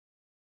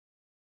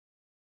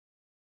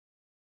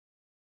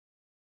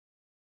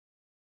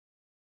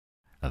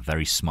a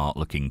very smart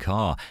looking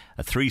car.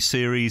 A 3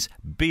 Series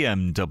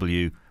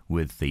BMW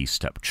with the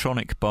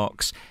Steptronic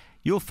box.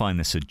 You'll find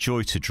this a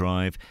joy to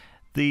drive.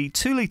 The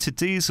 2-litre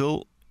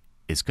diesel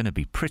is going to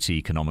be pretty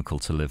economical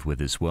to live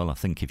with as well. I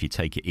think if you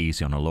take it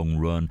easy on a long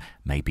run,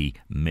 maybe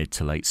mid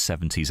to late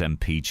 70s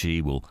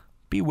MPG will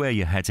be where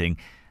you're heading.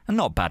 And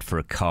not bad for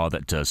a car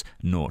that does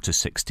 0 to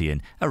 60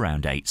 in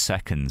around 8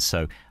 seconds.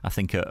 So I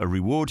think a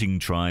rewarding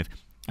drive,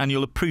 and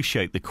you'll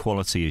appreciate the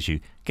quality as you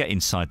get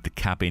inside the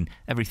cabin.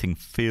 Everything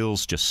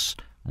feels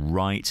just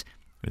right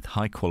with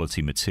high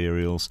quality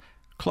materials.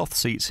 Cloth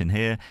seats in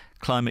here,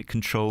 climate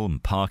control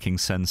and parking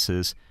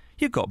sensors.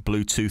 You've got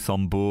Bluetooth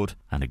on board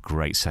and a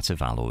great set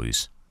of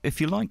alloys. If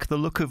you like the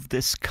look of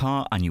this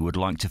car and you would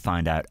like to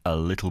find out a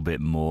little bit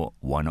more,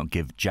 why not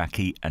give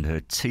Jackie and her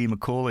team a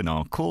call in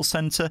our call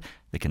centre?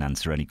 They can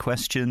answer any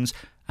questions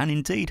and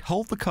indeed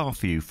hold the car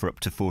for you for up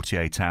to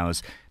 48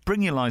 hours.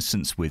 Bring your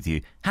licence with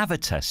you, have a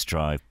test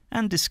drive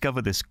and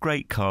discover this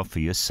great car for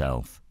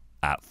yourself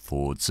at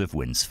Fords of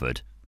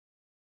Winsford.